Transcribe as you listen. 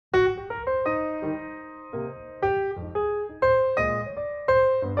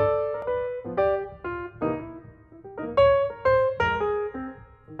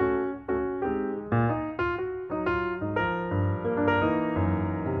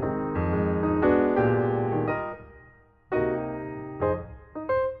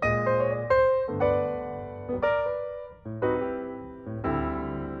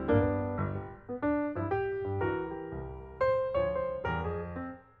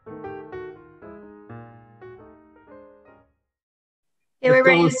Okay, we're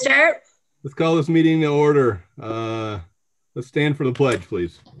ready to start. Let's call this meeting to order. Let's stand for the pledge,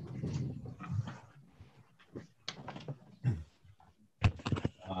 please.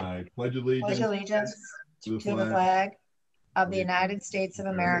 I pledge Pledge allegiance allegiance to to the flag of the United States of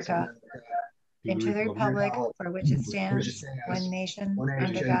America to and to the republic for which it the stands, one nation,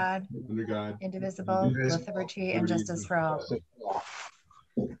 under God, under God, indivisible, with liberty and justice for all.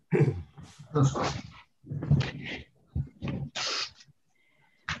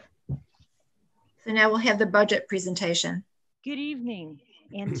 So now we'll have the budget presentation. Good evening.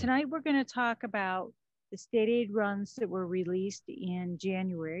 And tonight we're going to talk about the state aid runs that were released in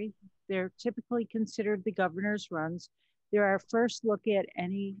January. They're typically considered the governor's runs. They're our first look at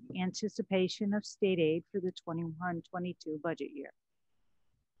any anticipation of state aid for the 21-22 budget year.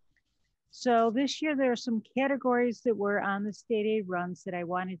 So this year there are some categories that were on the state aid runs that I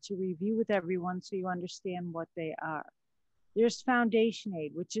wanted to review with everyone so you understand what they are. There's foundation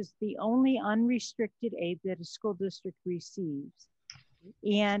aid, which is the only unrestricted aid that a school district receives.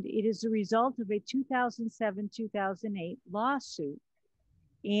 And it is a result of a 2007-2008 lawsuit.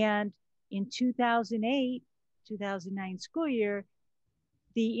 And in 2008-2009 school year,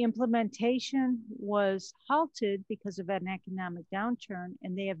 the implementation was halted because of an economic downturn,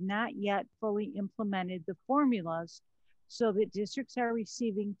 and they have not yet fully implemented the formulas so that districts are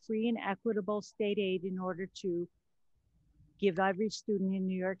receiving free and equitable state aid in order to give every student in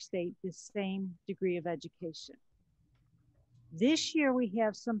New York State the same degree of education. This year we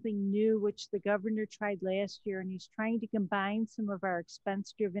have something new, which the governor tried last year, and he's trying to combine some of our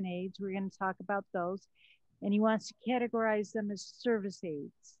expense-driven aids. We're going to talk about those, and he wants to categorize them as service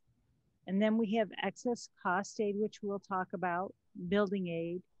aids. And then we have excess cost aid, which we'll talk about, building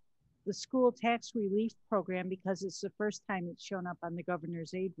aid, the school tax relief program, because it's the first time it's shown up on the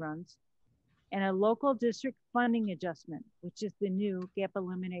governor's aid runs, and a local district funding adjustment, which is the new gap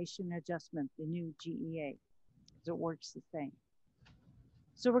elimination adjustment, the new GEA, because it works the same.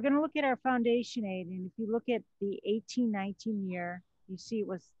 So we're going to look at our foundation aid, and if you look at the 18-19 year, you see it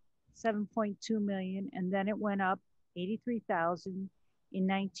was 7.2 million, and then it went up 83,000 in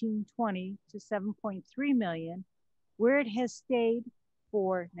 1920 to 7.3 million, where it has stayed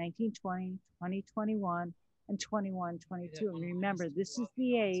for 1920, 2021, and 21-22. And remember, this is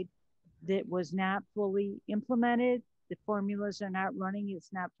the aid that was not fully implemented. The formulas are not running.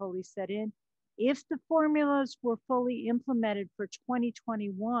 It's not fully set in. If the formulas were fully implemented for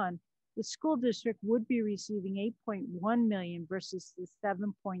 2021, the school district would be receiving 8.1 million versus the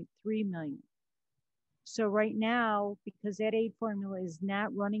 7.3 million. So right now, because that aid formula is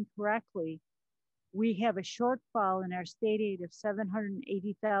not running correctly, we have a shortfall in our state aid of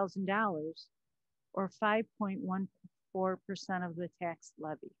 $780,000 or 5.14% of the tax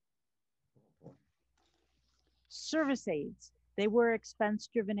levy. Service aids, they were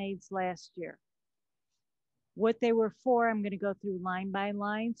expense-driven aids last year. What they were for, I'm going to go through line by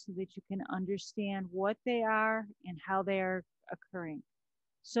line so that you can understand what they are and how they are occurring.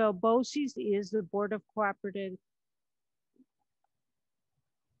 So BOCES is the Board of Cooperative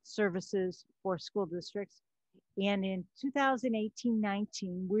Services for School Districts. And in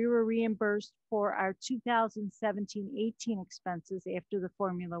 2018-19, we were reimbursed for our 2017-18 expenses after the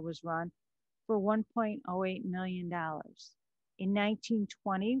formula was run for $1.08 million. In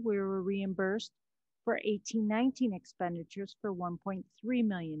 1920, we were reimbursed for 18-19 expenditures for $1.3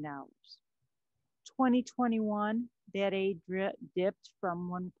 million. 2021, that aid dipped from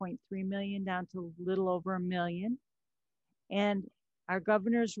 1.3 million down to a little over $1 million. And our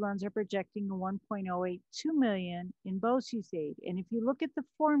governor's runs are projecting a 1.082 million in BOCES aid. And if you look at the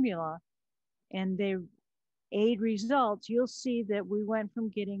formula and the aid results, you'll see that we went from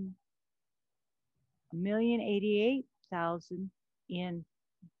getting 1,088,000 in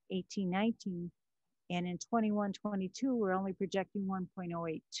 18-19, and in 21-22 we're only projecting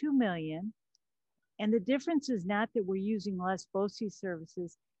 1.082 million. And the difference is not that we're using less BOCES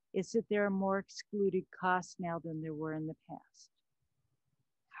services, it's that there are more excluded costs now than there were in the past.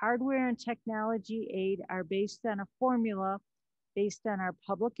 Hardware and technology aid are based on a formula based on our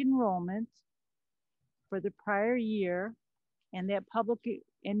public enrollment for the prior year, and that public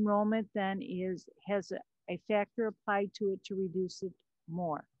enrollment then has a factor applied to it to reduce it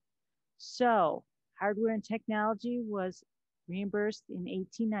more. So hardware and technology was reimbursed in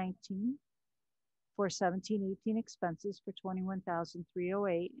 18-19 for 17-18 expenses for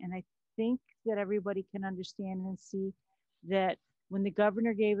 21,308. And I think that everybody can understand and see that when the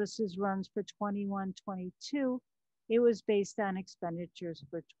governor gave us his runs for 21-22, it was based on expenditures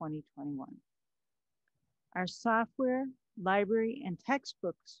for 2021. Our software, library, and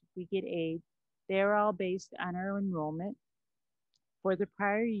textbooks, we get aid. They're all based on our enrollment. for the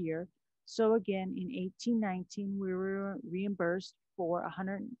prior year. So again, in 18-19, we were reimbursed for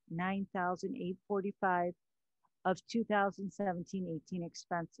 109,845 of 2017-18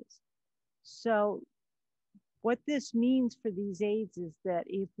 expenses. So what this means for these aids is that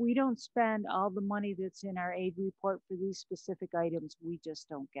if we don't spend all the money that's in our aid report for these specific items, we just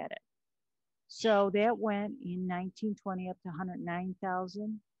don't get it. So that went in 1920 up to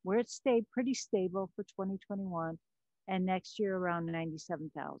 109,000, where it stayed pretty stable for 2021, and next year around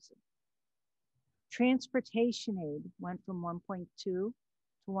 97,000. Transportation aid went from 1.2 to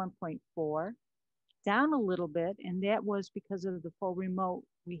 1.4, down a little bit, and that was because of the full remote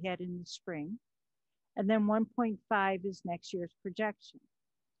we had in the spring. And then 1.5 is next year's projection.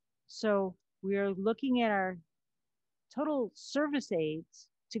 So we are looking at our total service aids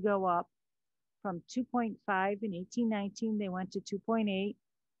to go up from 2.5 in 18-19, they went to 2.8.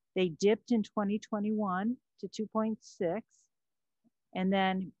 They dipped in 2021 to 2.6. And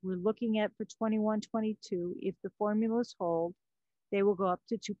then we're looking at for 21-22, if the formulas hold, they will go up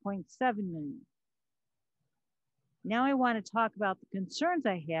to 2.7 million. Now I want to talk about the concerns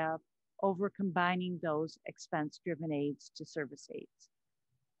I have over combining those expense-driven aids to service aids.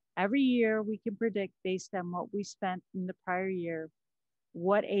 Every year we can predict based on what we spent in the prior year,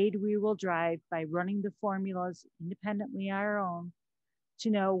 what aid we will drive by running the formulas independently on our own to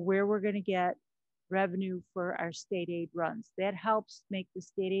know where we're going to get revenue for our state aid runs. That helps make the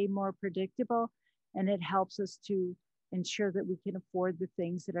state aid more predictable, and it helps us to ensure that we can afford the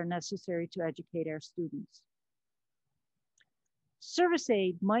things that are necessary to educate our students. Service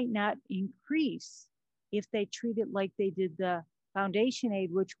aid might not increase if they treat it like they did the foundation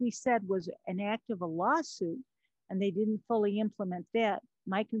aid, which we said was an act of a lawsuit, and they didn't fully implement that.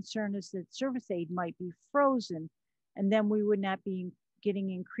 My concern is that service aid might be frozen, and then we would not be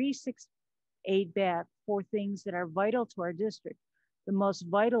getting increased aid back for things that are vital to our district. The most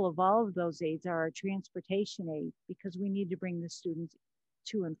vital of all of those aids are our transportation aid, because we need to bring the students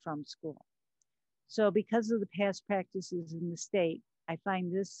to and from school. So because of the past practices in the state, I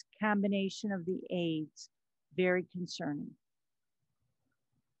find this combination of the aids very concerning.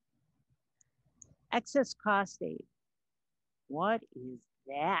 Excess cost aid. What is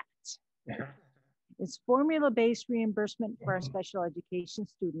that? It's formula-based reimbursement for our special education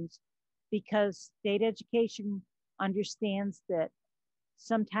students, because state education understands that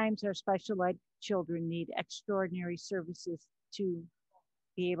sometimes our special ed children need extraordinary services to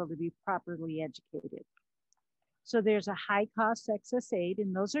be able to be properly educated. So there's a high cost excess aid,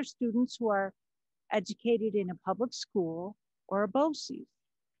 and those are students who are educated in a public school or a BOCES.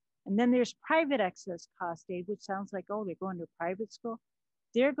 And then there's private excess cost aid, which sounds like, oh, they're going to a private school.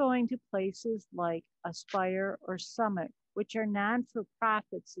 They're going to places like Aspire or Summit, which are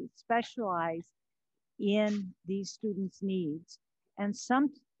non-for-profits that specialize in these students' needs. And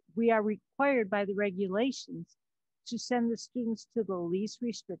we are required by the regulations to send the students to the least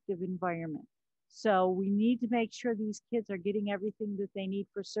restrictive environment. So we need to make sure these kids are getting everything that they need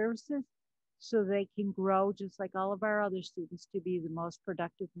for services so they can grow just like all of our other students to be the most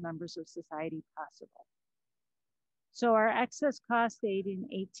productive members of society possible. So our excess cost aid in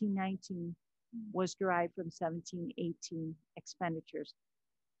 18-19 was derived from 17-18 expenditures.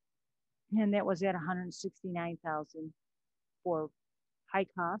 And that was at 169,000 for high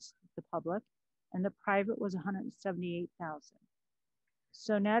cost, the public, and the private was 178,000.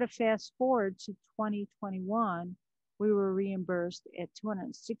 So now to fast forward to 2021, we were reimbursed at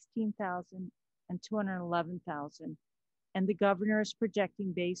 216,000 and 211,000. And the governor is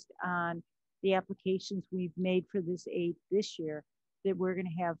projecting, based on the applications we've made for this aid this year, that we're going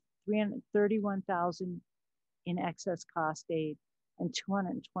to have 331,000 in excess cost aid and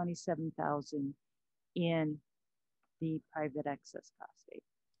 227,000 in the private excess cost aid.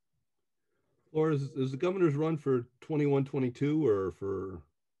 Laura, is the governor's run for 21-22 or for?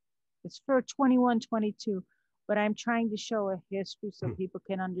 It's for 21-22, but I'm trying to show a history so people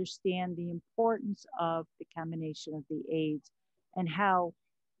can understand the importance of the combination of the aids and how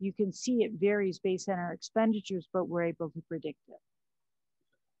you can see it varies based on our expenditures, but we're able to predict it.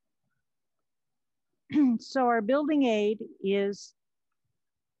 So our building aid is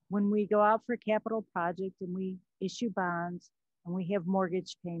when we go out for a capital project and we issue bonds and we have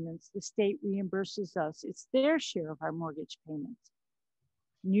mortgage payments, the state reimburses us. It's their share of our mortgage payments.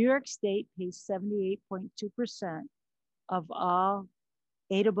 New York State pays 78.2% of all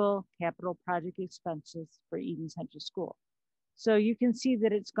aidable capital project expenses for Eden Central School. So you can see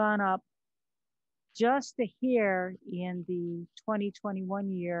that it's gone up just a hair in the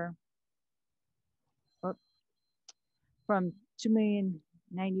 2021 year from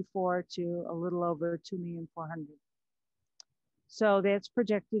 2,094,000 to a little over 2,400,000. So that's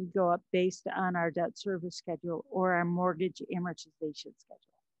projected to go up based on our debt service schedule or our mortgage amortization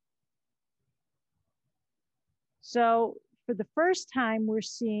schedule. So for the first time, we're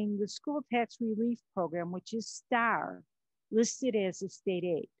seeing the school tax relief program, which is STAR, listed as a state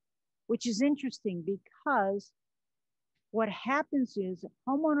aid, which is interesting because what happens is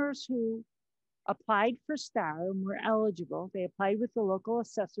homeowners who applied for STAR and were eligible, they applied with the local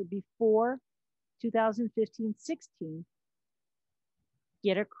assessor before 2015-16,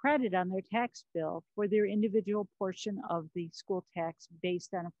 get a credit on their tax bill for their individual portion of the school tax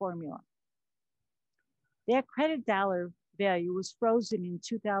based on a formula. That credit dollar value was frozen in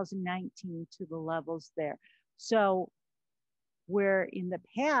 2019 to the levels there. So where in the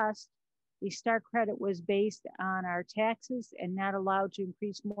past, the STAR credit was based on our taxes and not allowed to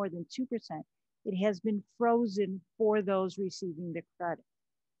increase more than 2%, it has been frozen for those receiving the credit.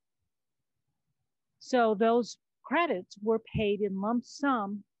 So those credits were paid in lump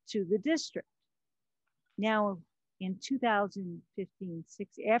sum to the district. Now, in 2015,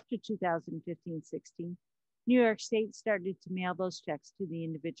 after 2015-16, New York State started to mail those checks to the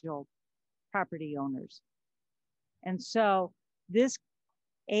individual property owners. And so this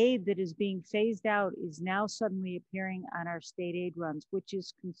aid that is being phased out is now suddenly appearing on our state aid runs, which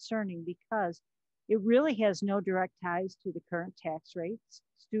is concerning because it really has no direct ties to the current tax rates,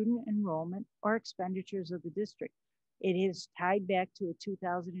 student enrollment, or expenditures of the district. It is tied back to a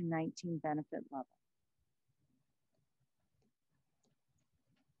 2019 benefit level.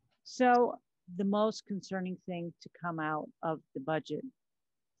 So the most concerning thing to come out of the budget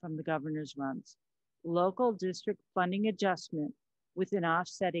from the governor's runs, local district funding adjustment with an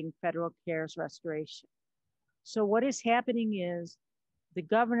offsetting federal CARES restoration. So what is happening is the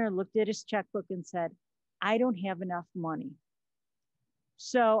governor looked at his checkbook and said, I don't have enough money.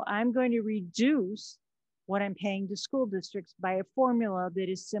 So I'm going to reduce what I'm paying to school districts by a formula that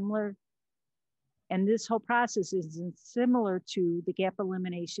is similar. And this whole process is similar to the gap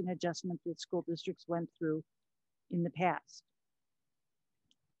elimination adjustment that school districts went through in the past.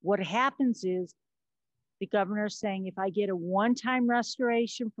 What happens is the governor is saying, if I get a one-time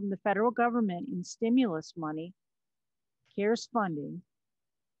restoration from the federal government in stimulus money, CARES funding,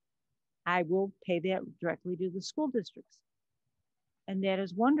 I will pay that directly to the school districts. And that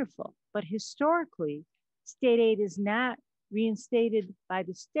is wonderful. But historically, state aid is not reinstated by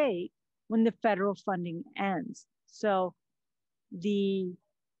the state when the federal funding ends. So the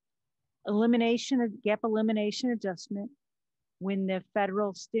gap elimination adjustment, when the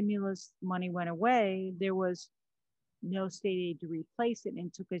federal stimulus money went away, there was no state aid to replace it, and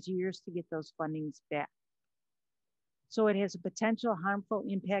it took us years to get those fundings back. So it has a potential harmful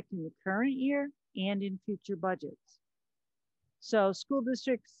impact in the current year and in future budgets. So school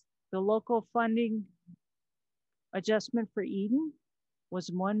districts, the local funding adjustment for Eden was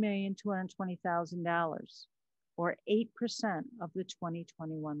 $1,220,000, or 8% of the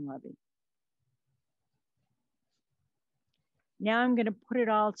 2021 levy. Now I'm going to put it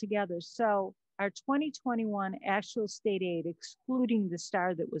all together. So our 2021 actual state aid, excluding the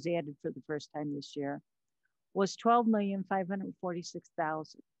STAR that was added for the first time this year, was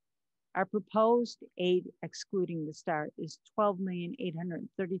 $12,546,000. Our proposed aid, excluding the STAR, is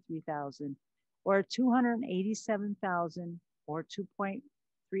 $12,833,000, or $287,000, or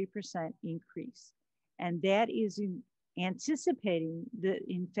 2.3% increase. And that is anticipating that,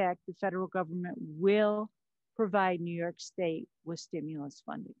 in fact, the federal government will provide New York State with stimulus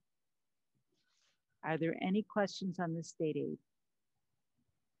funding. Are there any questions on the state aid?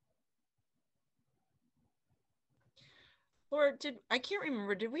 Laura, I can't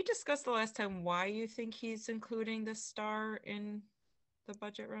remember, did we discuss the last time why you think he's including the STAR in the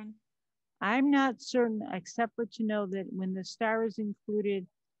budget run? I'm not certain, except for to know that when the STAR is included,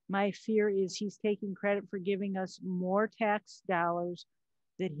 my fear is he's taking credit for giving us more tax dollars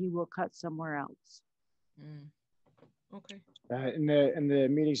that he will cut somewhere else. Mm. Okay. In the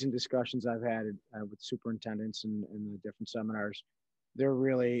meetings and discussions I've had with superintendents and the different seminars, there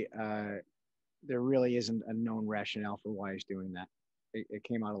really isn't a known rationale for why he's doing that. It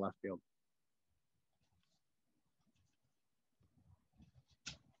came out of left field.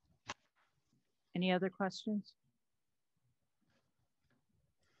 Any other questions?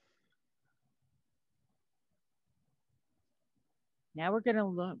 Now we're going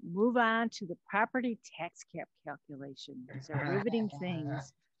to move on to the property tax cap calculation. These are riveting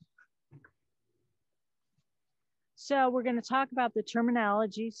things. So we're going to talk about the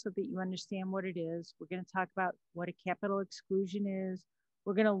terminology so that you understand what it is. We're going to talk about what a capital exclusion is.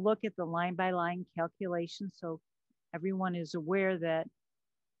 We're going to look at the line by line calculation so everyone is aware that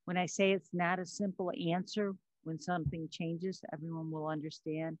when I say it's not a simple answer, when something changes, everyone will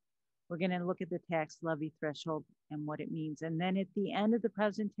understand. We're going to look at the tax levy threshold and what it means. And then at the end of the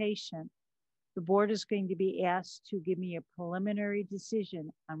presentation, the board is going to be asked to give me a preliminary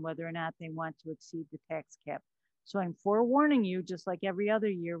decision on whether or not they want to exceed the tax cap. So I'm forewarning you, just like every other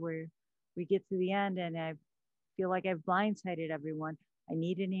year where we get to the end and I feel like I've blindsided everyone, I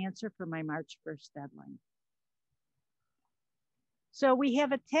need an answer for my March 1st deadline. So we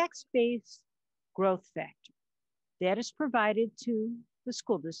have a tax-based growth factor that is provided to the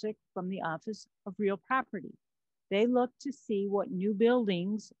school district from the Office of Real Property. They look to see what new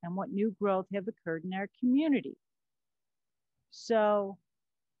buildings and what new growth have occurred in our community. So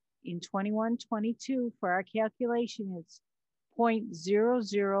in 21-22, for our calculation, it's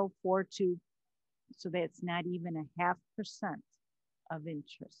 0.0042. So that's not even a 0.5% of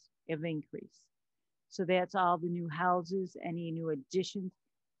increase. So that's all the new houses, any new additions.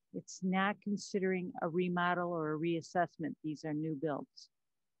 It's not considering a remodel or a reassessment. These are new builds.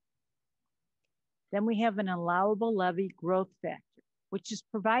 Then we have an allowable levy growth factor, which is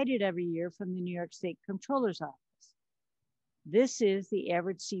provided every year from the New York State Comptroller's Office. This is the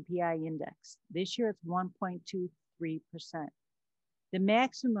average CPI index. This year it's 1.23%. The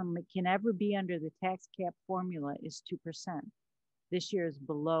maximum it can ever be under the tax cap formula is 2%. This year is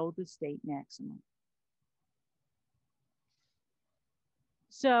below the state maximum.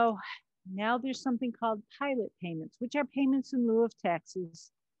 So now there's something called pilot payments, which are payments in lieu of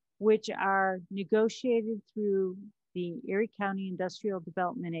taxes, which are negotiated through the Erie County Industrial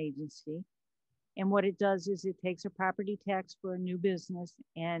Development Agency. And what it does is it takes a property tax for a new business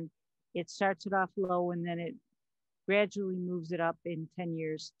and it starts it off low and then it gradually moves it up in 10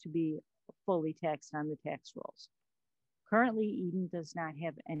 years to be fully taxed on the tax rolls. Currently, Eden does not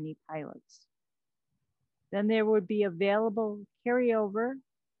have any pilots. Then there would be available carryover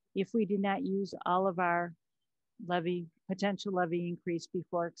if we did not use all of our potential levy increase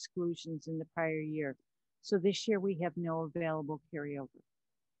before exclusions in the prior year. So this year we have no available carryover.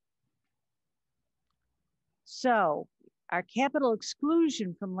 So our capital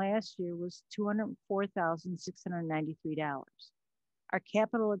exclusion from last year was $204,693. Our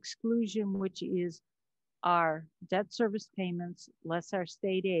capital exclusion, which is our debt service payments less our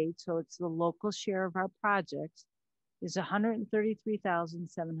state aid, so it's the local share of our projects, is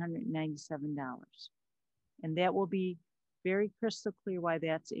 $133,797. And that will be very crystal clear why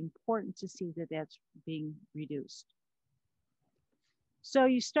that's important to see that that's being reduced. So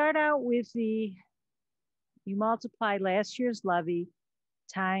you start out with you multiply last year's levy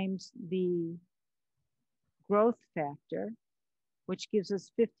times the growth factor, which gives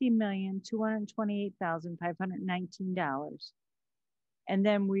us $50,228,519. And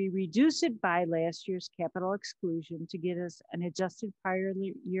then we reduce it by last year's capital exclusion to get us an adjusted prior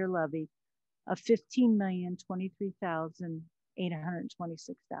year levy of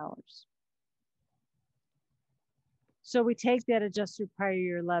 $15,023,826. So we take that adjusted prior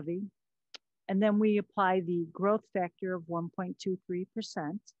year levy and then we apply the growth factor of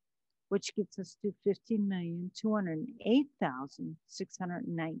 1.23%, which gets us to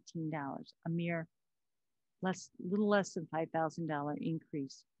 $15,208,619, a mere little less than $5,000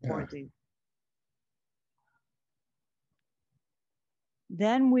 increase for the.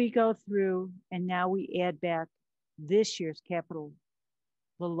 Then we go through and now we add back this year's capital,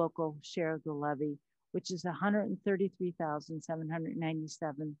 the local share of the levy, which is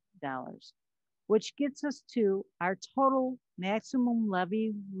 $133,797, which gets us to our total maximum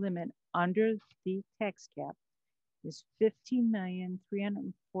levy limit under the tax cap is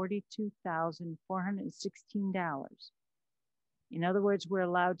 $15,342,416. In other words, we're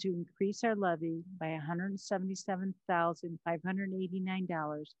allowed to increase our levy by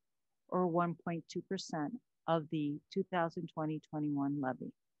 $177,589 or 1.2% of the 2020-21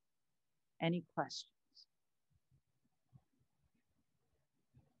 levy. Any questions?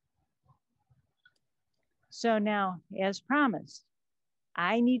 So now, as promised,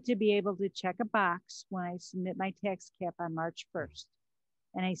 I need to be able to check a box when I submit my tax cap on March 1st.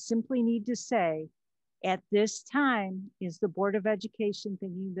 And I simply need to say, at this time, is the Board of Education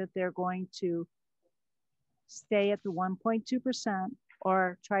thinking that they're going to stay at the 1.2%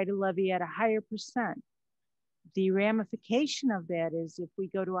 or try to levy at a higher percent? The ramification of that is if we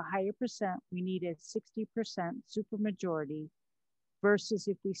go to a higher percent, we need a 60% supermajority versus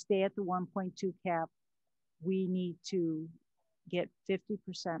if we stay at the 1.2 cap, we need to get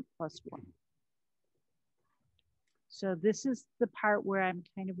 50% plus 1. So this is the part where I'm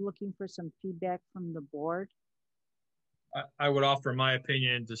kind of looking for some feedback from the board. I would offer my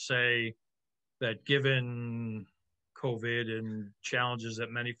opinion to say that given COVID and challenges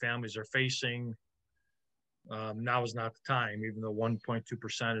that many families are facing, now is not the time, even though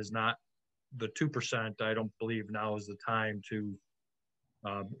 1.2% is not the 2%. I don't believe now is the time to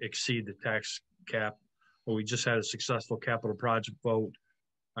exceed the tax cap. Well, we just had a successful capital project vote.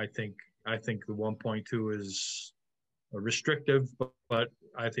 I think the 1.2 is restrictive, but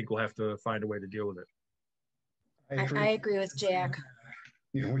I think we'll have to find a way to deal with it. I agree with Jack.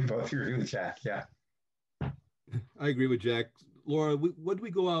 You know, we both agree with Jack. Yeah. I agree with Jack. Laura, what did we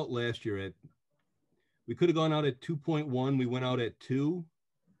go out last year at? We could have gone out at 2.1. We went out at 2.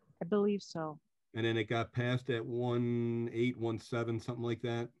 I believe so. And then it got passed at 1.8, 1.7, something like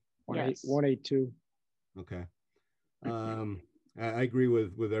that. Yes. 182. Okay. I agree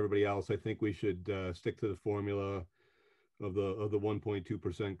with everybody else. I think we should stick to the formula of the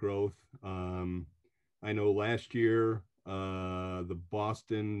 1.2% growth. I know last year the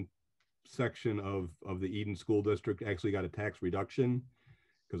Boston section of the Eden School District actually got a tax reduction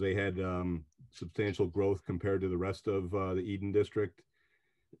because they had substantial growth compared to the rest of the Eden District.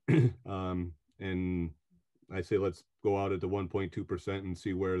 And I say let's go out at the 1.2% and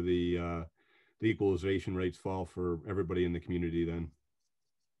see where the equalization rates fall for everybody in the community then.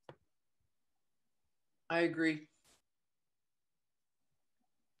 I agree.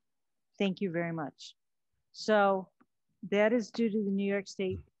 Thank you very much. So that is due to the New York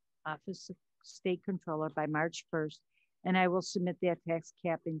State Office of State Controller by March 1st, and I will submit that tax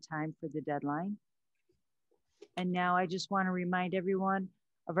cap in time for the deadline. And now I just want to remind everyone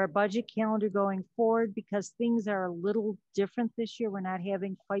of our budget calendar going forward, because things are a little different this year. We're not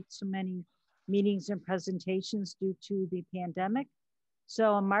having quite so many meetings and presentations due to the pandemic.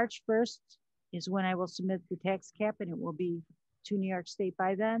 So on March 1st is when I will submit the tax cap, and it will be to New York State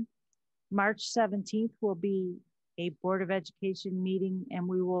by then. March 17th will be a Board of Education meeting, and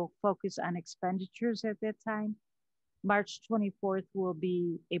we will focus on expenditures at that time. March 24th will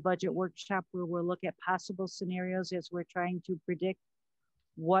be a budget workshop where we'll look at possible scenarios as we're trying to predict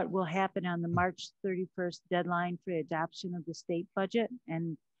what will happen on the March 31st deadline for adoption of the state budget.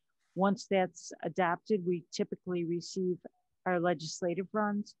 And once that's adopted, we typically receive our legislative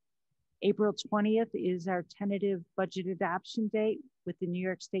runs. April 20th is our tentative budget adoption date, with the New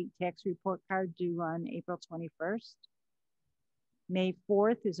York State tax report card due on April 21st. May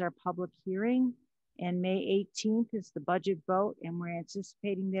 4th is our public hearing, and May 18th is the budget vote, and we're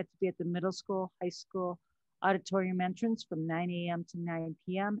anticipating that to be at the middle school, high school auditorium entrance from 9 a.m. to 9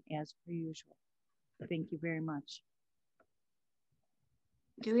 p.m. as per usual. Thank you very much.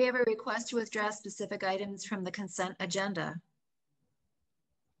 Do we have a request to withdraw specific items from the consent agenda?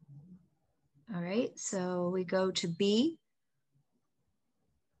 All right, so we go to B.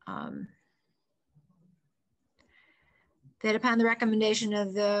 That upon the recommendation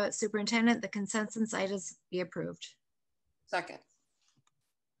of the superintendent, the consensus items be approved. Second.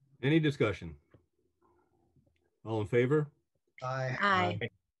 Any discussion? All in favor? Aye. Aye.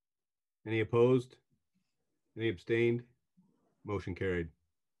 Any opposed? Any abstained? Motion carried.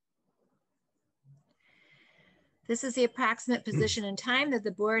 This is the approximate position and time that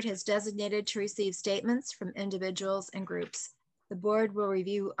the board has designated to receive statements from individuals and groups. The board will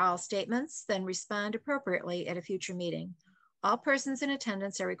review all statements, then respond appropriately at a future meeting. All persons in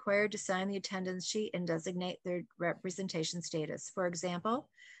attendance are required to sign the attendance sheet and designate their representation status. For example,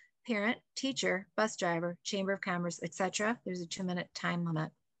 parent, teacher, bus driver, chamber of commerce, etc. There's a 2-minute time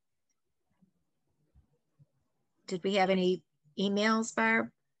limit. Did we have any emails, Barb?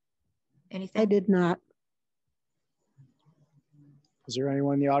 Anything? I did not. Is there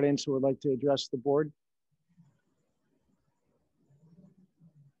anyone in the audience who would like to address the board?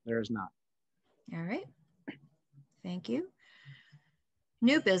 There is not. All right. Thank you.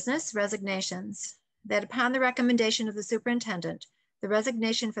 New business resignations. That upon the recommendation of the superintendent, the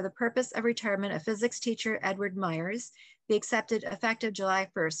resignation for the purpose of retirement of physics teacher Edward Myers be accepted effective July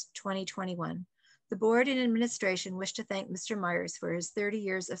 1st, 2021. The board and administration wish to thank Mr. Myers for his 30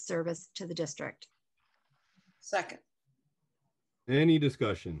 years of service to the district. Second. Any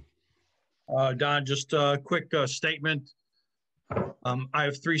discussion? Don, just a quick statement. I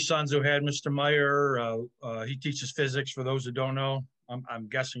have 3 sons who had Mr. Meyer. He teaches physics, for those who don't know. I'm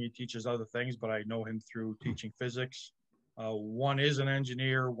guessing he teaches other things, but I know him through teaching physics. One is an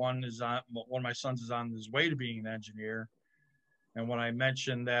engineer. One of my sons is on his way to being an engineer. And when I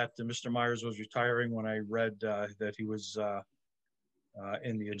mentioned that Mr. Myers was retiring, when I read that he was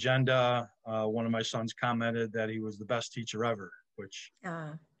in the agenda, one of my sons commented that he was the best teacher ever, which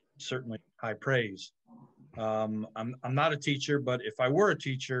certainly high praise. I'm not a teacher, but if I were a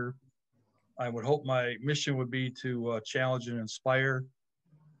teacher, I would hope my mission would be to challenge and inspire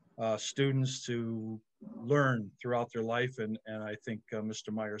students to learn throughout their life. And I think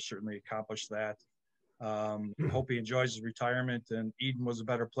Mr. Myers certainly accomplished that. Hope he enjoys his retirement, and Eden was a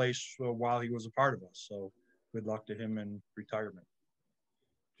better place while he was a part of us. So good luck to him in retirement.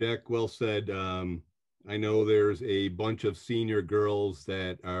 Jack, well said. I know there's a bunch of senior girls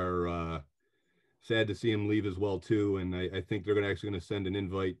that are sad to see him leave as well too, and I think they're actually going to send an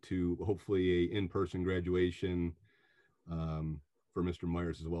invite to hopefully a in-person graduation for Mr.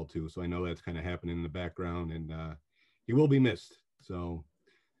 Myers as well too. So I know that's kind of happening in the background, and he will be missed. So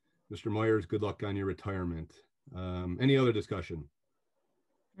Mr. Myers, good luck on your retirement. Any other discussion?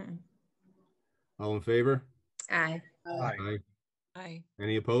 All in favor? Aye. Aye. Aye.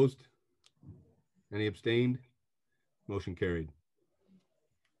 Any opposed? Any abstained? Motion carried.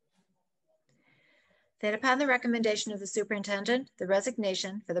 That upon the recommendation of the superintendent, the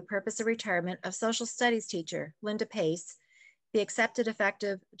resignation for the purpose of retirement of social studies teacher Linda Pace be accepted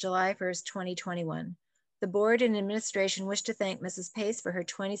effective July 1st, 2021. The board and administration wish to thank Mrs. Pace for her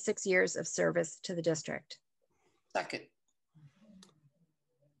 26 years of service to the district. Second.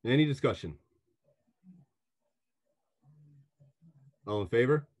 Any discussion? All in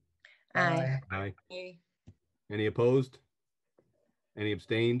favor? Aye. Aye. Aye. Any opposed? Any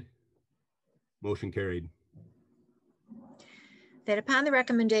abstained? Motion carried. That upon the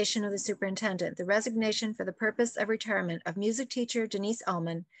recommendation of the superintendent, the resignation for the purpose of retirement of music teacher Denise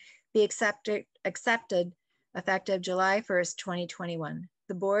Ullman be accepted effective July 1st, 2021.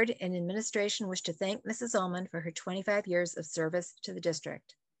 The board and administration wish to thank Mrs. Ullman for her 25 years of service to the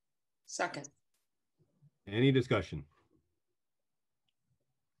district. Second. Any discussion?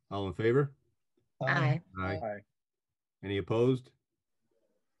 All in favor? Aye. Aye. Aye. Any opposed?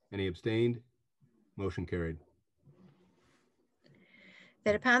 Any abstained? Motion carried.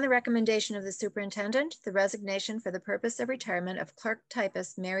 That upon the recommendation of the superintendent, the resignation for the purpose of retirement of clerk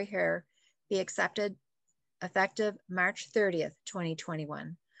typist Mary Hare be accepted effective March 30th,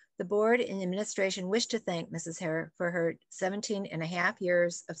 2021. The board and administration wish to thank Mrs. Hare for her 17.5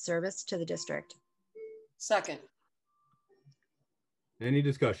 years of service to the district. Second. Any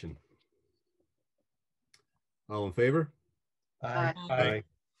discussion? All in favor? Aye. Aye.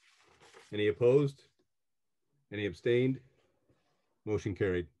 Any opposed? Any abstained? Motion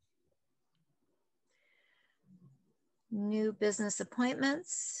carried. New business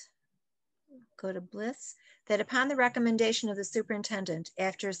appointments. Go to Bliss. That upon the recommendation of the superintendent,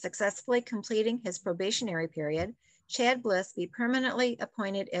 after successfully completing his probationary period, Chad Bliss be permanently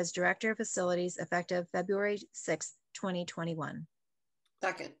appointed as Director of Facilities effective February 6th, 2021.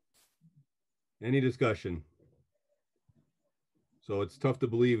 Second. Any discussion? So it's tough to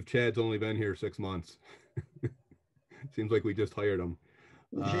believe Chad's only been here 6 months. Seems like we just hired him.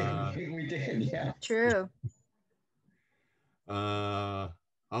 We did, yeah. True. All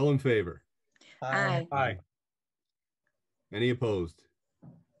in favor? Aye. Aye. Any opposed?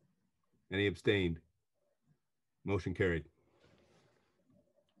 Any abstained? Motion carried.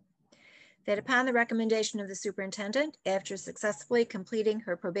 That upon the recommendation of the superintendent, after successfully completing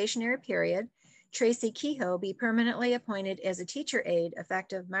her probationary period, Tracy Kehoe be permanently appointed as a teacher aide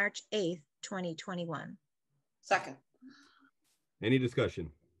effective March 8th, 2021. Second. Any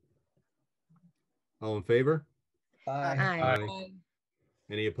discussion? All in favor? Aye. Aye.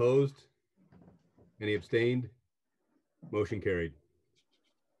 Any opposed? Any abstained? Motion carried.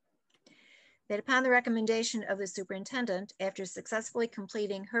 That upon the recommendation of the superintendent, after successfully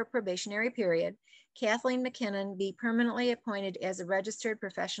completing her probationary period, Kathleen McKinnon be permanently appointed as a registered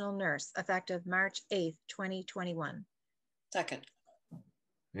professional nurse effective March 8th, 2021. Second.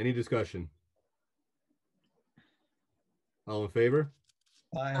 Any discussion? All in favor?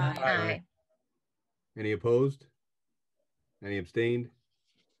 Aye. Any opposed? Any abstained?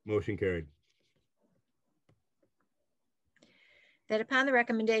 Motion carried. That upon the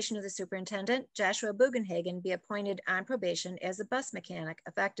recommendation of the superintendent, Joshua Bugenhagen be appointed on probation as a bus mechanic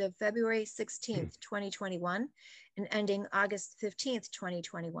effective February 16th, 2021 and ending August 15th,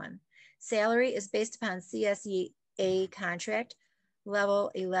 2021. Salary is based upon CSEA contract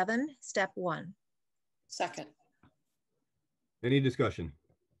level 11, step 1. Second. Any discussion?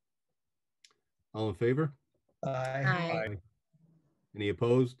 All in favor? Aye. Any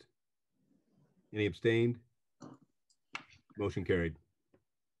opposed? Any abstained? Motion carried.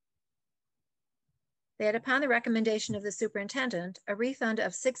 That upon the recommendation of the superintendent, a refund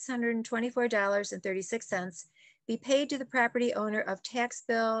of $624.36 be paid to the property owner of tax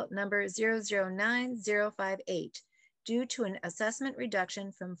bill number 009058 due to an assessment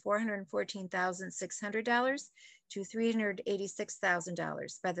reduction from $414,600 to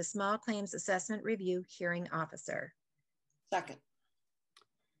 $386,000 by the Small Claims Assessment Review Hearing Officer. Second.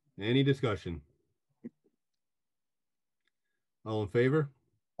 Any discussion? All in favor?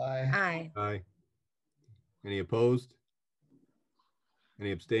 Aye. Aye. Any opposed?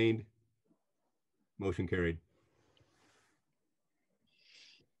 Any abstained? Motion carried.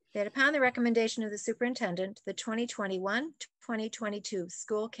 That upon the recommendation of the superintendent, the 2021-2022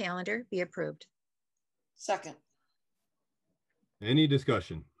 school calendar be approved. Second. Any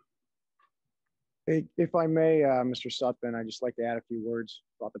discussion? Hey, if I may, Mr. Sutphin, I'd just like to add a few words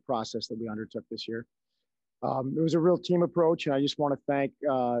about the process that we undertook this year. It was a real team approach, and I just want to thank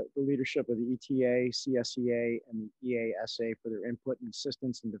the leadership of the ETA, CSEA, and the EASA for their input and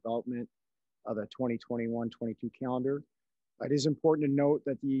assistance in development of the 2021-22 calendar. It is important to note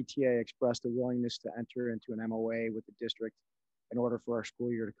that the ETA expressed a willingness to enter into an MOA with the district in order for our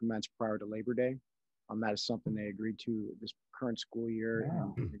school year to commence prior to Labor Day. That is something they agreed to this current school year,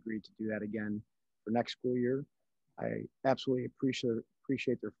 and agreed to do that again for next school year. I absolutely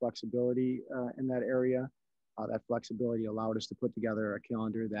appreciate their flexibility in that area. That flexibility allowed us to put together a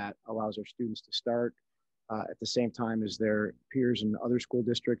calendar that allows our students to start at the same time as their peers in other school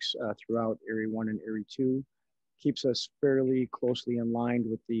districts throughout Area 1 and Area 2. Keeps us fairly closely in line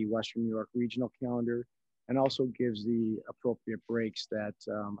with the Western New York regional calendar, and also gives the appropriate breaks that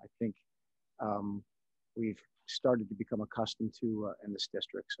I think we've started to become accustomed to in this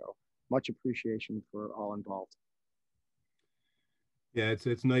district. So much appreciation for all involved. Yeah,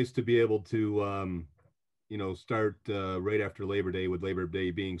 it's nice to be able to start right after Labor Day, with Labor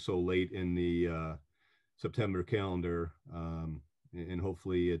Day being so late in the September calendar, and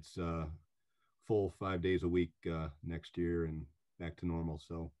hopefully it's full 5 days a week next year and back to normal.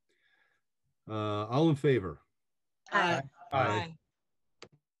 So all in favor? Aye. Aye.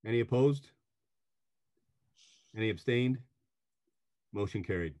 Any opposed? Any abstained? Motion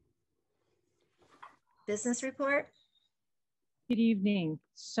carried. Business report. Good evening.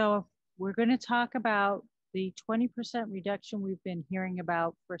 So we're going to talk about the 20% reduction we've been hearing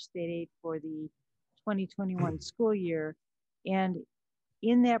about for state aid for the 2021 school year. And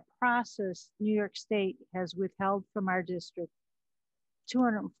in that process, New York State has withheld from our district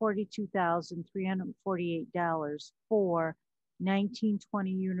 $242,348 for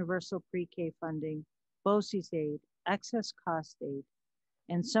 1920 universal pre-K funding, BOCES aid, excess cost aid,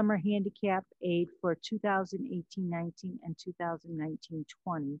 and summer handicap aid for 2018-19 and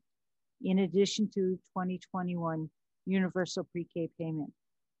 2019-20, in addition to 2021 universal pre-K payment.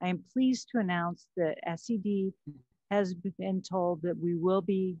 I am pleased to announce that SED has been told that we will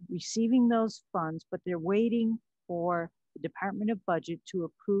be receiving those funds, but they're waiting for the Department of Budget to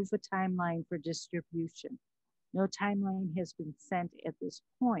approve a timeline for distribution. No timeline has been sent at this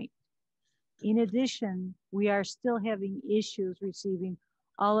point. In addition, we are still having issues receiving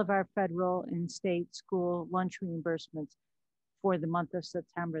all of our federal and state school lunch reimbursements for the month of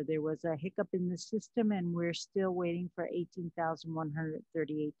September. There was a hiccup in the system, and we're still waiting for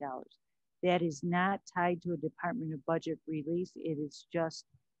 $18,138. That is not tied to a Department of Budget release. It is just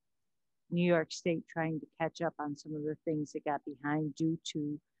New York State trying to catch up on some of the things that got behind due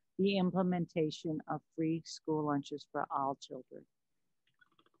to the implementation of free school lunches for all children.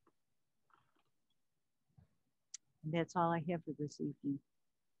 And that's all I have for this evening.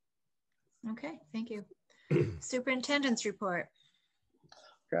 Okay, thank you. Superintendent's report.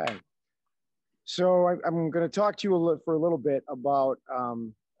 Okay. So I'm going to talk to you for a little bit about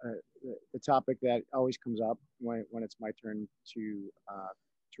the topic that always comes up when it's my turn to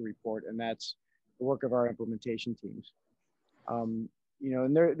report, and that's the work of our implementation teams. And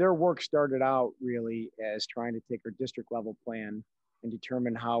their work started out really as trying to take our district level plan and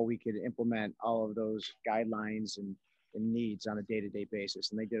determine how we could implement all of those guidelines and needs on a day-to-day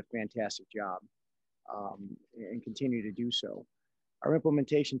basis. And they did a fantastic job and continue to do so. Our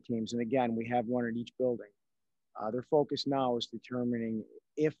implementation teams, and again, we have one in each building, their focus now is determining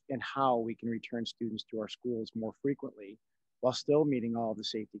if and how we can return students to our schools more frequently while still meeting all of the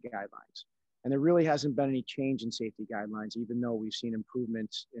safety guidelines. And there really hasn't been any change in safety guidelines, even though we've seen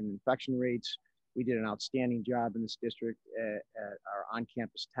improvements in infection rates. We did an outstanding job in this district at our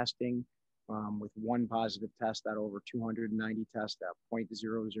on-campus testing with one positive test out of over 290 tests at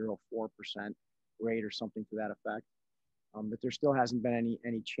 0.004% rate or something to that effect. But there still hasn't been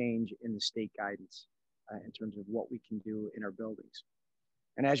any change in the state guidance in terms of what we can do in our buildings.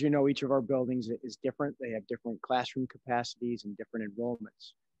 And as you know, each of our buildings is different. They have different classroom capacities and different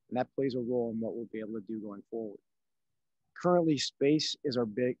enrollments. And that plays a role in what we'll be able to do going forward. Currently, space is our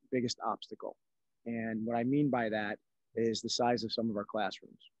biggest obstacle. And what I mean by that is the size of some of our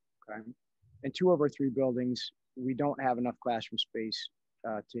classrooms, okay? In 2 of our 3 buildings, we don't have enough classroom space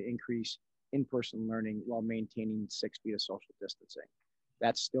to increase in-person learning while maintaining 6 feet of social distancing.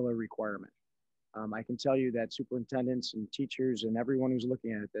 That's still a requirement. I can tell you that superintendents and teachers and everyone who's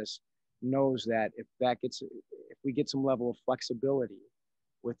looking at this knows that if we get some level of flexibility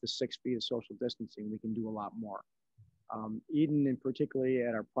with the 6 feet of social distancing, we can do a lot more. Eden, and particularly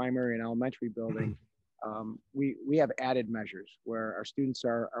at our primary and elementary building, we have added measures where our students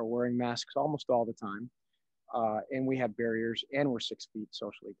are wearing masks almost all the time, and we have barriers, and we're 6 feet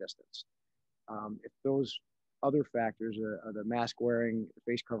socially distanced. If those other factors, the mask wearing, the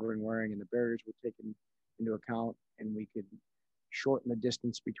face covering wearing, and the barriers were taken into account, and we could shorten the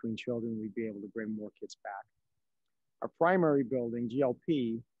distance between children, we'd be able to bring more kids back. Our primary building,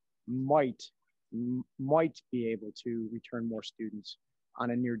 GLP, might be able to return more students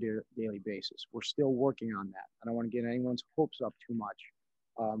on a near daily basis. We're still working on that. I don't want to get anyone's hopes up too much,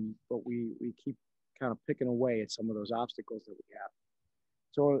 but we keep kind of picking away at some of those obstacles that we have.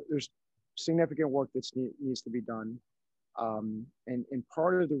 So there's significant work that needs to be done. And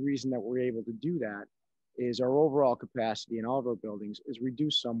part of the reason that we're able to do that is our overall capacity in all of our buildings is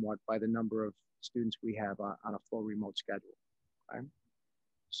reduced somewhat by the number of students we have on a full remote schedule. Okay?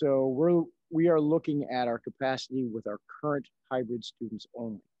 So we are looking at our capacity with our current hybrid students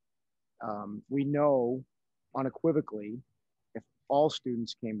only. We know unequivocally, if all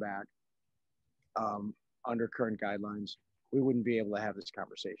students came back under current guidelines, we wouldn't be able to have this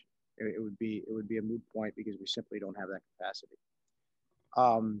conversation. It would be a moot point because we simply don't have that capacity.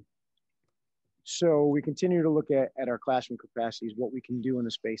 So we continue to look at our classroom capacities, what we can do in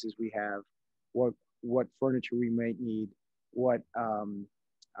the spaces we have, what furniture we might need, whether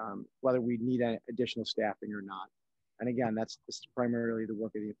we need additional staffing or not. And again, this is primarily the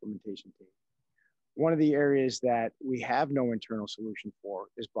work of the implementation team. One of the areas that we have no internal solution for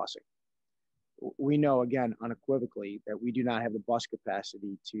is busing. We know, again, unequivocally, that we do not have the bus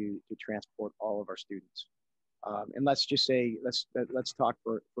capacity to transport all of our students. And let's just say, let's talk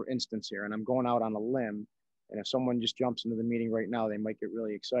for instance here, and I'm going out on a limb, and if someone just jumps into the meeting right now, they might get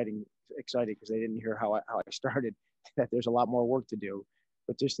really excited because they didn't hear how I started, that there's a lot more work to do.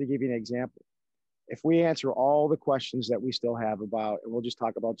 But just to give you an example, if we answer all the questions that we still have about, and we'll just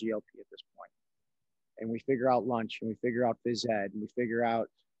talk about GLP at this point, and we figure out lunch, and we figure out phys ed, and we figure out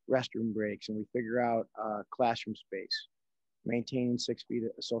restroom breaks, and we figure out classroom space, maintaining 6 feet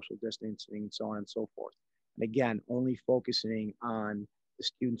of social distancing, and so on and so forth. And again, only focusing on the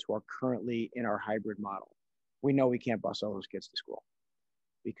students who are currently in our hybrid model. We know we can't bus all those kids to school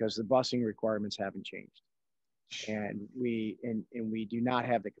because the busing requirements haven't changed. And we do not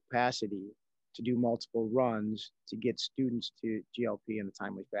have the capacity to do multiple runs to get students to GLP in a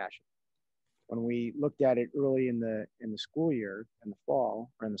timely fashion. When we looked at it early in the school year, in the fall,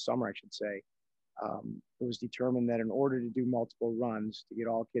 or in the summer, I should say, it was determined that in order to do multiple runs to get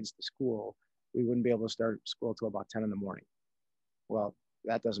all kids to school, we wouldn't be able to start school till about 10 in the morning. Well,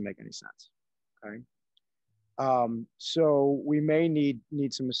 that doesn't make any sense, okay? So we may need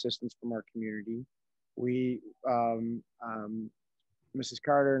some assistance from our community. Mrs.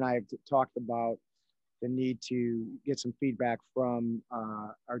 Carter and I have talked about the need to get some feedback from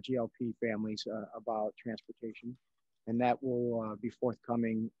our GLP families about transportation, and that will be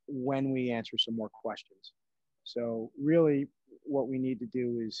forthcoming when we answer some more questions. So really what we need to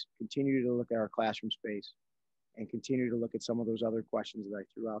do is continue to look at our classroom space and continue to look at some of those other questions that I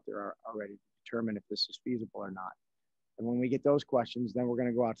threw out there already to determine if this is feasible or not. And when we get those questions, then we're going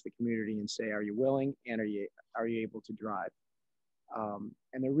to go out to the community and say, are you willing and are you able to drive?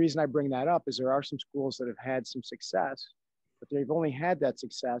 And the reason I bring that up is there are some schools that have had some success, but they've only had that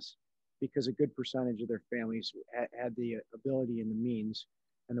success because a good percentage of their families had the ability and the means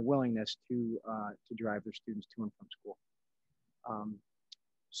and the willingness to drive their students to and from school.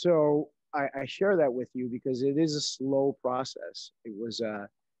 So I share that with you because it is a slow process. It was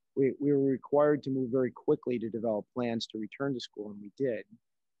we were required to move very quickly to develop plans to return to school, and we did.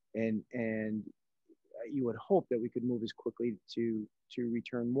 And you would hope that we could move as quickly to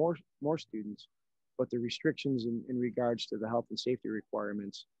return more students, but the restrictions in regards to the health and safety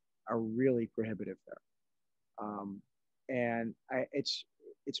requirements are really prohibitive there. And it's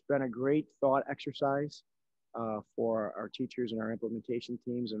been a great thought exercise for our teachers and our implementation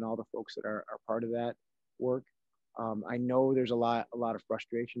teams and all the folks that are part of that work. I know there's a lot of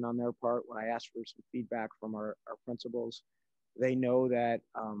frustration on their part. When I asked for some feedback from our principals, they know that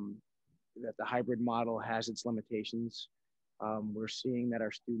that the hybrid model has its limitations. We're seeing that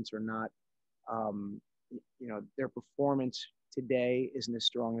our students are not, their performance today isn't as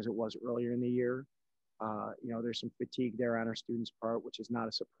strong as it was earlier in the year. There's some fatigue there on our students' part, which is not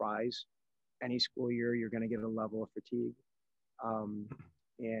a surprise. Any school year, you're going to get a level of fatigue.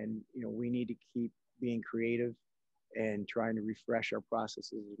 We need to keep being creative and trying to refresh our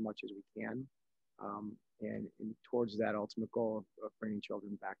processes as much as we can. and towards that ultimate goal of bringing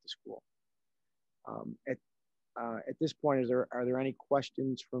children back to school. At this point, are there any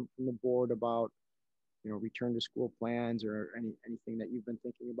questions from the board about, return to school plans or anything that you've been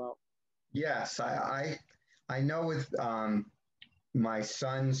thinking about? Yes, I know with my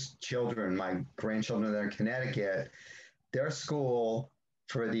son's children, my grandchildren that are in Connecticut, their school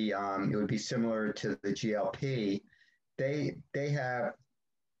for the it would be similar to the GLP. They have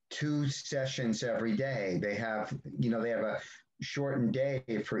 2 sessions every day. They have a shortened day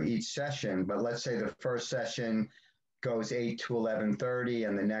for each session, but let's say the first session goes 8 to 11:30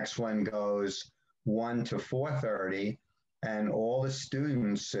 and the next one goes 1 to 4:30, and all the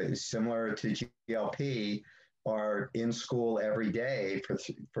students, similar to GLP, are in school every day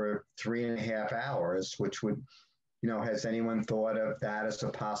for 3.5 hours, which would, has anyone thought of that as a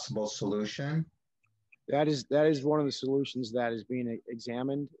possible solution? That is one of the solutions that is being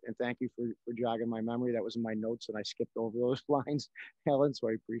examined, and thank you for jogging my memory. That was in my notes and I skipped over those lines, Helen, so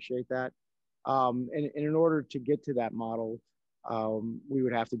I appreciate that. And in order to get to that model, we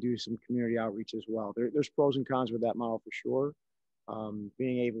would have to do some community outreach as well. There's pros and cons with that model for sure.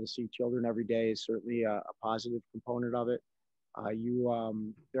 Being able to see children every day is certainly a positive component of it.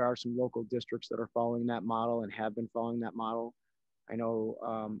 There are some local districts that are following that model and have been following that model. I know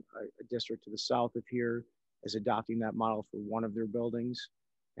a district to the south of here is adopting that model for one of their buildings,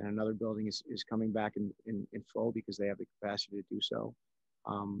 and another building is coming back in full because they have the capacity to do so.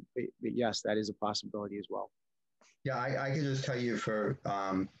 But yes, that is a possibility as well. Yeah, I can just tell you for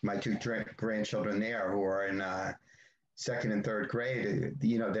my 2 grandchildren there who are in 2nd and 3rd grade,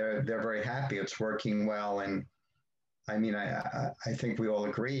 they're very happy. It's working well. And I mean, I think we all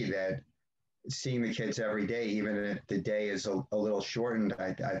agree that seeing the kids every day, even if the day is a little shortened,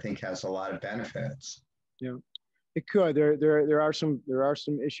 I think has a lot of benefits. Yeah, it could. There are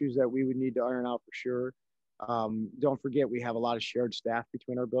some issues that we would need to iron out for sure. Don't forget, we have a lot of shared staff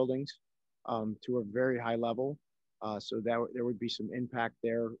between our buildings to a very high level. So there would be some impact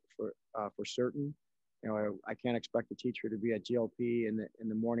there for certain. I can't expect a teacher to be at GLP in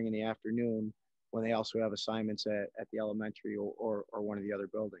the morning and the afternoon when they also have assignments at the elementary or one of the other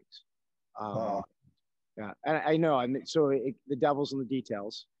buildings. Yeah, and I know. The devil's in the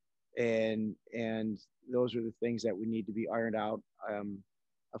details, and those are the things that we need to be ironed out,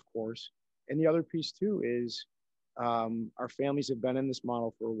 of course. And the other piece too is our families have been in this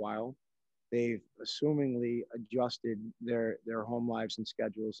model for a while. They've assumingly adjusted their home lives and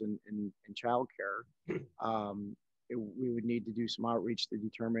schedules and childcare. We would need to do some outreach to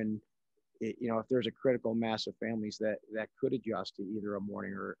determine, if there's a critical mass of families that could adjust to either a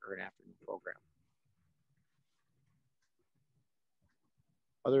morning or an afternoon program.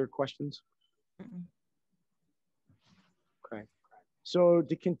 Other questions? Okay. So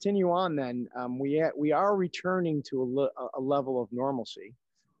to continue on then, we are returning to a level of normalcy,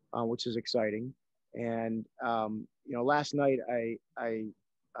 which is exciting. And, last night Mr.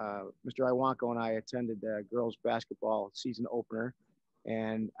 Iwanko and I attended the girls basketball season opener.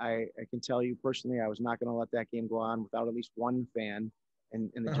 And I can tell you personally, I was not going to let that game go on without at least one fan in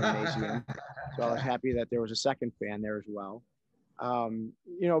the gymnasium. So I was happy that there was a second fan there as well.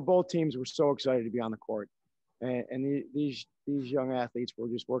 Both teams were so excited to be on the court. And these young athletes were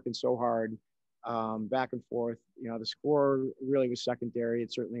just working so hard, back and forth. The score really was secondary.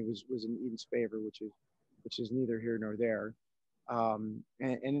 It certainly was in Eden's favor, which is neither here nor there.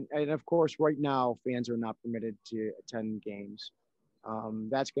 And of course, right now, fans are not permitted to attend games.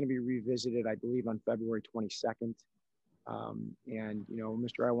 That's going to be revisited, I believe, on February 22nd. And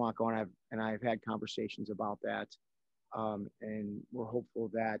Mr. Iwanko and I have had conversations about that, and we're hopeful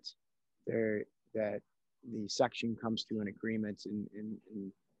that the section comes to an agreement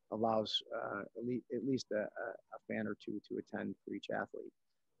and allows at least a fan or two to attend for each athlete.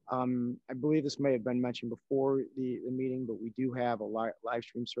 I believe this may have been mentioned before the meeting, but we do have a live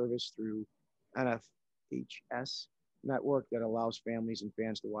stream service through NFHS network that allows families and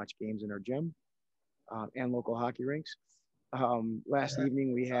fans to watch games in our gym and local hockey rinks. Last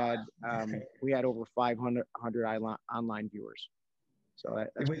evening we had over 500 online viewers, so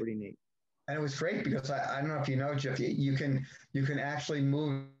that's pretty neat. And it was great because I don't know if you know, Jeff, you can actually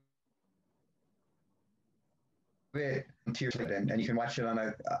move it to your and you can watch it on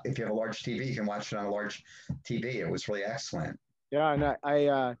if you have a large TV, you can watch it on a large TV. It was really excellent. Yeah, and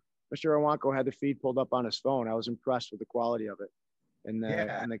Mr. Iwanko had the feed pulled up on his phone. I was impressed with the quality of it, and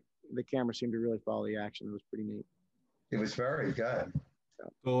the camera seemed to really follow the action. It was pretty neat. It was very good.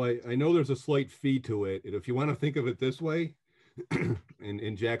 So I know there's a slight fee to it. And if you want to think of it this way,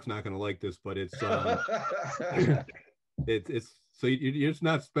 and Jack's not going to like this, but it's So you're just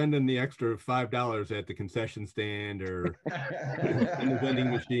not spending the extra $5 at the concession stand or in the vending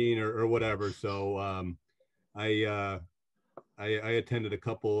machine or whatever. So I attended a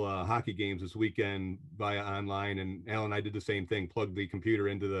couple hockey games this weekend via online, and Alan and I did the same thing. Plugged the computer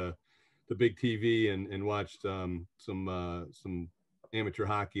into the big TV and watched some amateur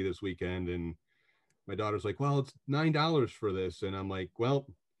hockey this weekend. And my daughter's like, "Well, it's $9 for this," and I'm like, "Well,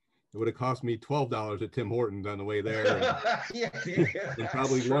 it would have cost me $12 at Tim Hortons on the way there, and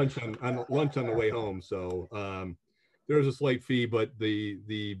probably lunch on the way home." So there's a slight fee, but the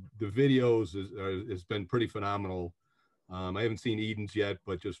videos has been pretty phenomenal. I haven't seen Eden's yet,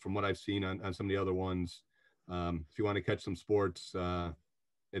 but just from what I've seen on some of the other ones, if you want to catch some sports,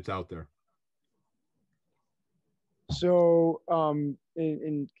 it's out there. So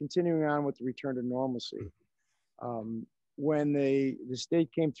in continuing on with the return to normalcy, when the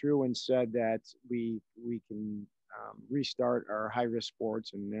state came through and said that we can restart our high risk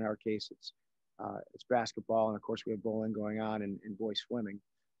sports, and in our case it's basketball, and of course we have bowling going on and boys swimming.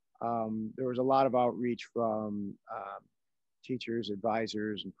 There was a lot of outreach from teachers,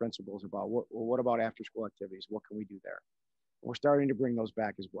 advisors, and principals about what about after school activities? What can we do there? We're starting to bring those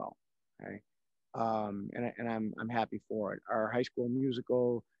back as well. Okay. And I'm happy for it. Our high school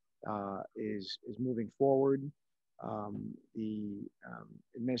musical is moving forward. The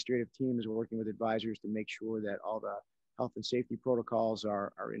administrative team is working with advisors to make sure that all the health and safety protocols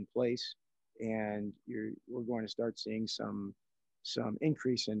are in place, and we're going to start seeing some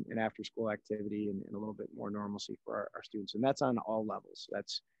increase in after school activity and a little bit more normalcy for our students. And that's on all levels.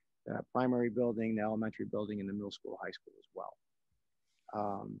 That's the primary building, the elementary building, and the middle school, high school as well.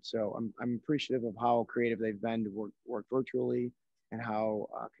 So I'm appreciative of how creative they've been to work virtually, and how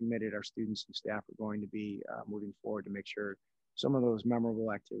committed our students and staff are going to be moving forward to make sure some of those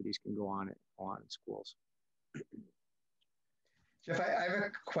memorable activities can go on in schools. Jeff, I have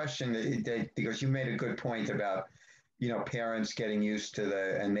a question because you made a good point about, parents getting used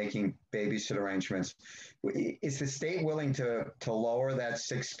to and making babysit arrangements. Is the state willing to lower that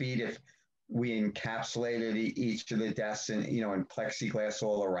 6 feet if we encapsulated each of the desks in plexiglass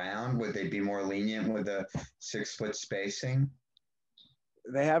all around? Would they be more lenient with the 6 foot spacing?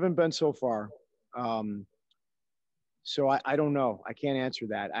 They haven't been so far. So I don't know. I can't answer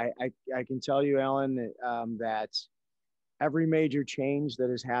that. I can tell you, Alan, that every major change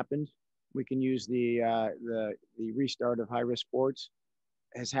that has happened, we can use the restart of high risk sports,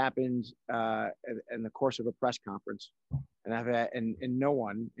 has happened in the course of a press conference, and no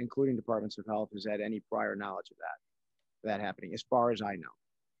one, including departments of health, has had any prior knowledge of that happening. As far as I know,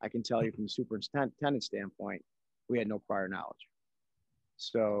 I can tell you from the superintendent standpoint, we had no prior knowledge.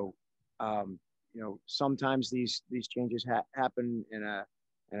 So, sometimes these changes happen in a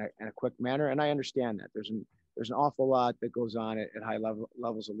quick manner, and I understand that there's an awful lot that goes on at high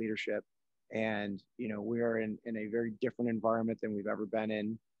levels of leadership, and we are in a very different environment than we've ever been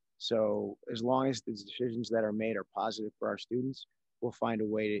in. So as long as the decisions that are made are positive for our students, we'll find a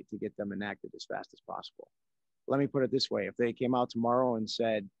way to get them enacted as fast as possible. Let me put it this way: if they came out tomorrow and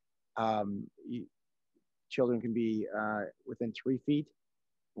said children can be within 3 feet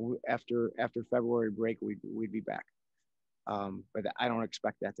after February break, we'd be back. But I don't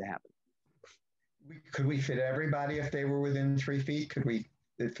expect that to happen. Could we fit everybody if they were within 3 feet? Could we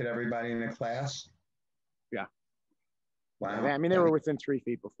fit everybody in a class? Yeah. Wow. I mean, they were within 3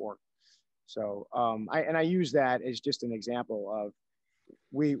 feet before. So I use that as just an example of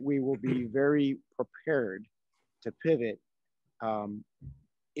we will be very prepared to pivot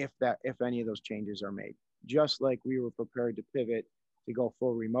if any of those changes are made. Just like we were prepared to pivot to go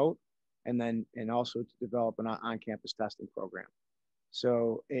full remote, and also to develop an on-campus testing program.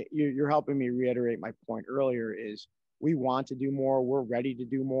 So you're helping me reiterate my point earlier is we want to do more, we're ready to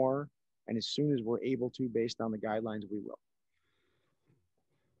do more, and as soon as we're able to, based on the guidelines, we will.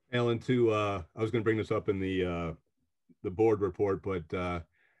 Alan, too, I was going to bring this up in the board report, but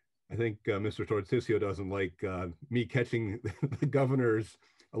I think Mr. Torticio doesn't like me catching the governor's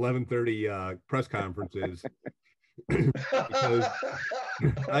 11:30 press conferences. Because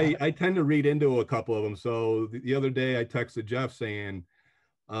I tend to read into a couple of them. So the other day I texted Jeff saying,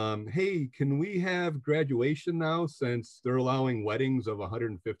 hey, can we have graduation now, since they're allowing weddings of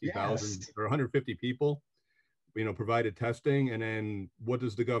 150,000 or 150 people, provided testing? And then what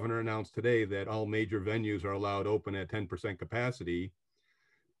does the governor announce today? That all major venues are allowed open at 10% capacity.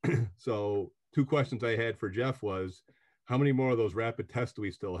 So 2 questions I had for Jeff was, how many more of those rapid tests do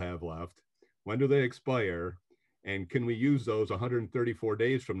we still have left? When do they expire? And can we use those 134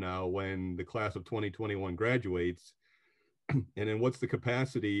 days from now when the class of 2021 graduates? And then what's the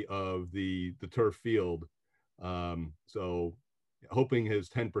capacity of the turf field? So hoping his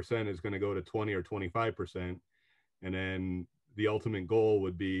 10% is going to go to 20 or 25%. And then the ultimate goal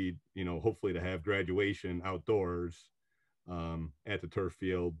would be, you know, hopefully to have graduation outdoors at the turf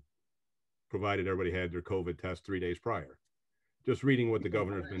field, provided everybody had their COVID test 3 days prior. Just reading what the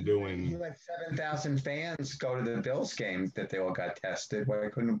governor's been doing. You had 7,000 fans go to the Bills game that they all got tested. Why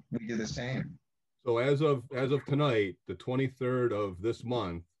couldn't we do the same? So as of tonight, the 23rd of this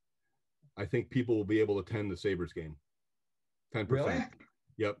month, I think people will be able to attend the Sabres game. 10%. Really?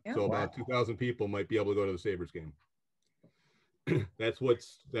 Yep. Yeah. So about 2,000 people might be able to go to the Sabres game. That's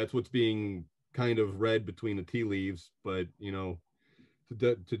what's being kind of read between the tea leaves, but you know,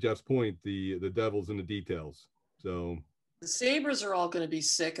 to Jeff's point, the devil's in the details. So The Sabres are all going to be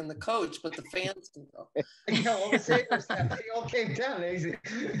sick and the coach, but the fans can go. You know, all the Sabres, they all came down.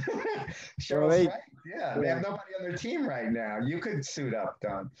 Cheryl's Well, right. Yeah, they have nobody on their team right now. You could suit up,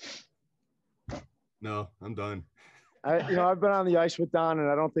 Don. no, I'm done. I've been on the ice with Don, and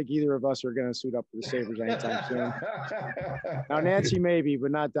I don't think either of us are going to suit up for the Sabres anytime soon. Now, Nancy maybe,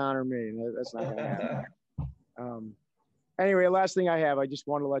 but not Don or me. That's not going to happen. Anyway, last thing I have, I just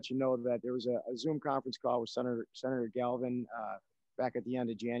want to let you know that there was a Zoom conference call with Senator Galvin back at the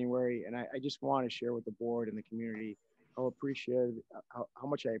end of January, and I just want to share with the board and the community how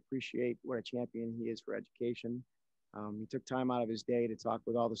much I appreciate what a champion he is for education. He took time out of his day to talk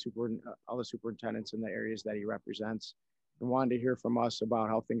with all the superintendents in the areas that he represents, and wanted to hear from us about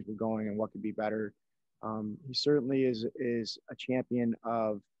how things were going and what could be better. He certainly is a champion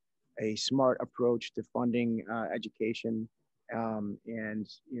of a smart approach to funding education, and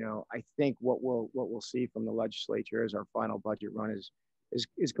you know, I think what we'll see from the legislature as our final budget run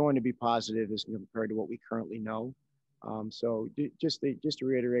is going to be positive as compared to what we currently know. So just to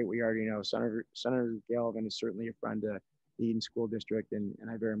reiterate what you already know, Senator Galvin is certainly a friend to the Eden School District, and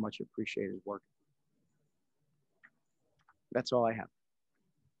I very much appreciate his work. That's all I have.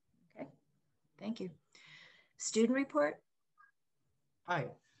 Okay, thank you. Student report? Hi,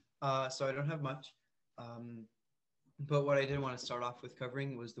 so I don't have much, but what I did want to start off with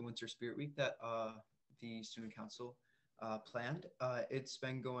covering was the Winter Spirit Week that the Student Council planned. It's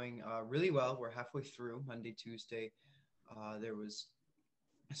been going really well. We're halfway through. Monday, Tuesday, there was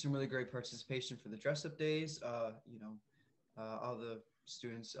some really great participation for the dress-up days. All the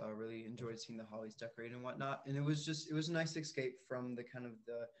students really enjoyed seeing the hollies decorated and whatnot. And it was a nice escape from the kind of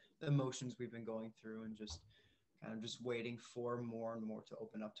the emotions we've been going through, and just kind of just waiting for more and more to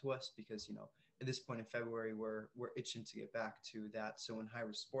open up to us, because, you know, at this point in February, we're itching to get back to that. So when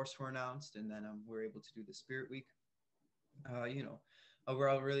high-risk sports were announced, and then we're able to do the Spirit Week, we're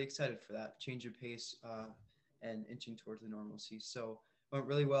all really excited for that change of pace and inching towards the normalcy. So went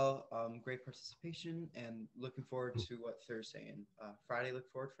really well, great participation, and looking forward to what Thursday and Friday, look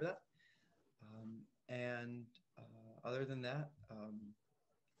forward for that. Other than that,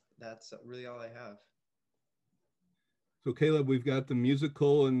 that's really all I have. So Caleb, we've got the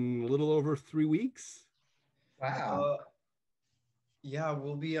musical in a little over 3 weeks. Wow. Yeah,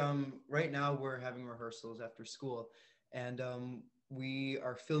 we'll be, right now we're having rehearsals after school, and we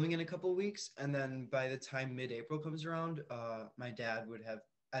are filming in a couple of weeks. And then by the time mid-April comes around, my dad would have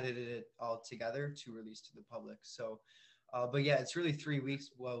edited it all together to release to the public. So, but yeah, it's really 3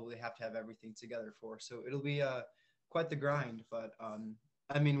 weeks. Well, we have to have everything together for, so it'll be quite the grind, but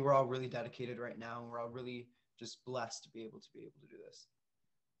I mean, we're all really dedicated right now, and we're all really just blessed to be able to do this.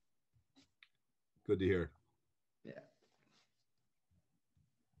 Good to hear. Yeah.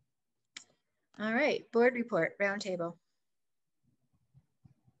 All right, board report, roundtable.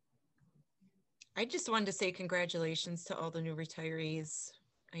 I just wanted to say congratulations to all the new retirees.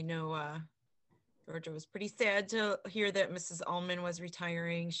 I know Georgia was pretty sad to hear that Mrs. Ullman was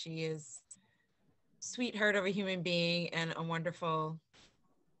retiring. She is a sweetheart of a human being and a wonderful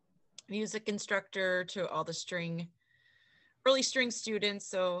music instructor to all the early string students.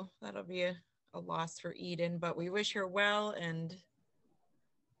 So that'll be a loss for Eden, but we wish her well, and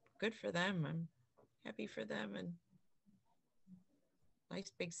good for them. I'm happy for them, and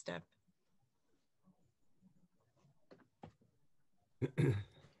nice big step.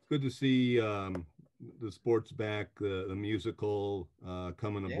 Good to see the sports back, the musical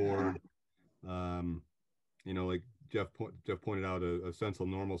coming aboard. You know, like Jeff pointed out, a sense of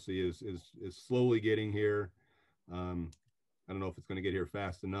normalcy is slowly getting here. I don't know if it's going to get here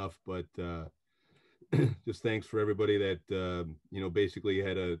fast enough, but just thanks for everybody that you know, basically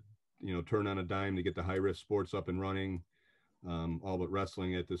had to, you know, turn on a dime to get the high-risk sports up and running, all but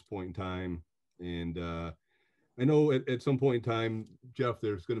wrestling at this point in time. And I know at some point in time, Jeff,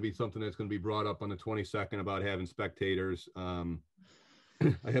 there's going to be something that's going to be brought up on the 22nd about having spectators. I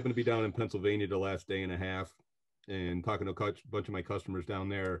happen to be down in Pennsylvania the last day and a half. and talking to a bunch of my customers down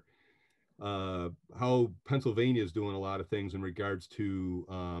there, how Pennsylvania is doing a lot of things in regards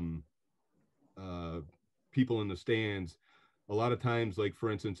to people in the stands. A lot of times, like for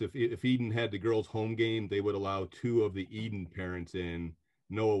instance, if Eden had the girls' home game, they would allow 2 of the Eden parents in,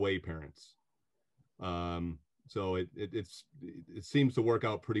 no away parents. So it seems to work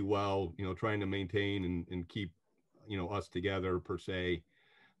out pretty well, you know, trying to maintain and keep, you know, us together per se.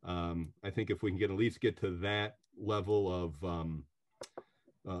 I think if we can at least get to that level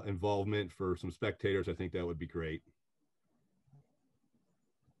of involvement for some spectators, I think that would be great.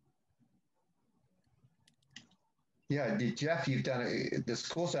 Yeah, Jeff, the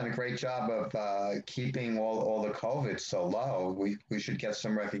school's done a great job of keeping all the COVID so low. We should get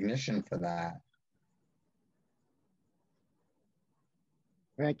some recognition for that.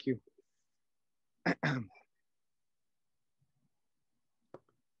 Thank you.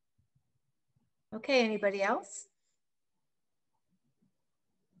 Okay, anybody else?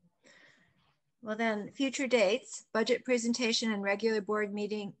 Well then, future dates, budget presentation and regular Board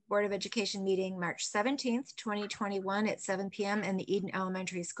of Education meeting, March 17th, 2021 at 7 p.m. in the Eden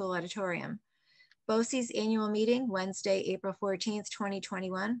Elementary School Auditorium. BOCES annual meeting, Wednesday, April 14th,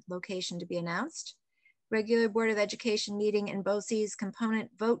 2021, location to be announced. Regular Board of Education meeting and BOCES component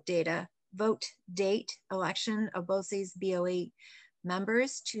vote date, election of BOCES BOE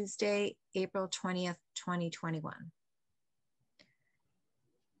members, Tuesday, April 20th, 2021.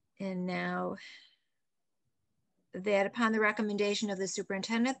 And now that upon the recommendation of the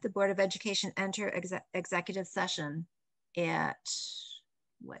superintendent, the Board of Education enter executive session at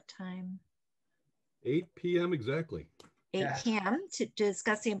what time? 8 p.m. exactly. 8 p.m. to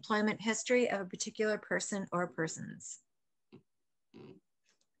discuss the employment history of a particular person or persons.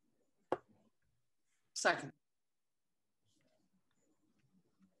 Second.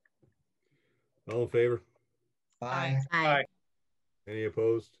 All in favor? Aye. Aye. Any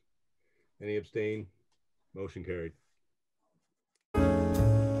opposed? Any abstain? Motion carried.